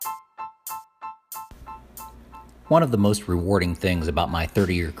One of the most rewarding things about my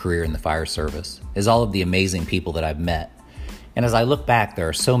 30-year career in the fire service is all of the amazing people that I've met. And as I look back, there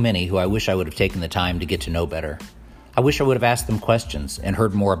are so many who I wish I would have taken the time to get to know better. I wish I would have asked them questions and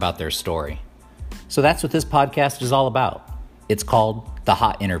heard more about their story. So that's what this podcast is all about. It's called The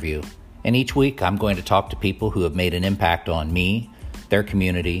Hot Interview. And each week I'm going to talk to people who have made an impact on me, their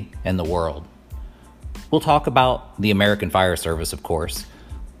community, and the world. We'll talk about the American Fire Service, of course,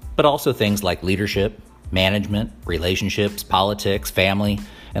 but also things like leadership, management, relationships, politics, family,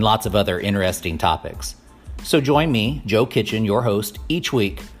 and lots of other interesting topics. So join me, Joe Kitchen, your host, each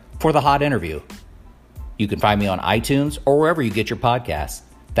week for The Hot Interview. You can find me on iTunes or wherever you get your podcasts.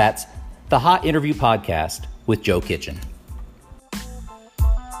 That's The Hot Interview Podcast with Joe Kitchen.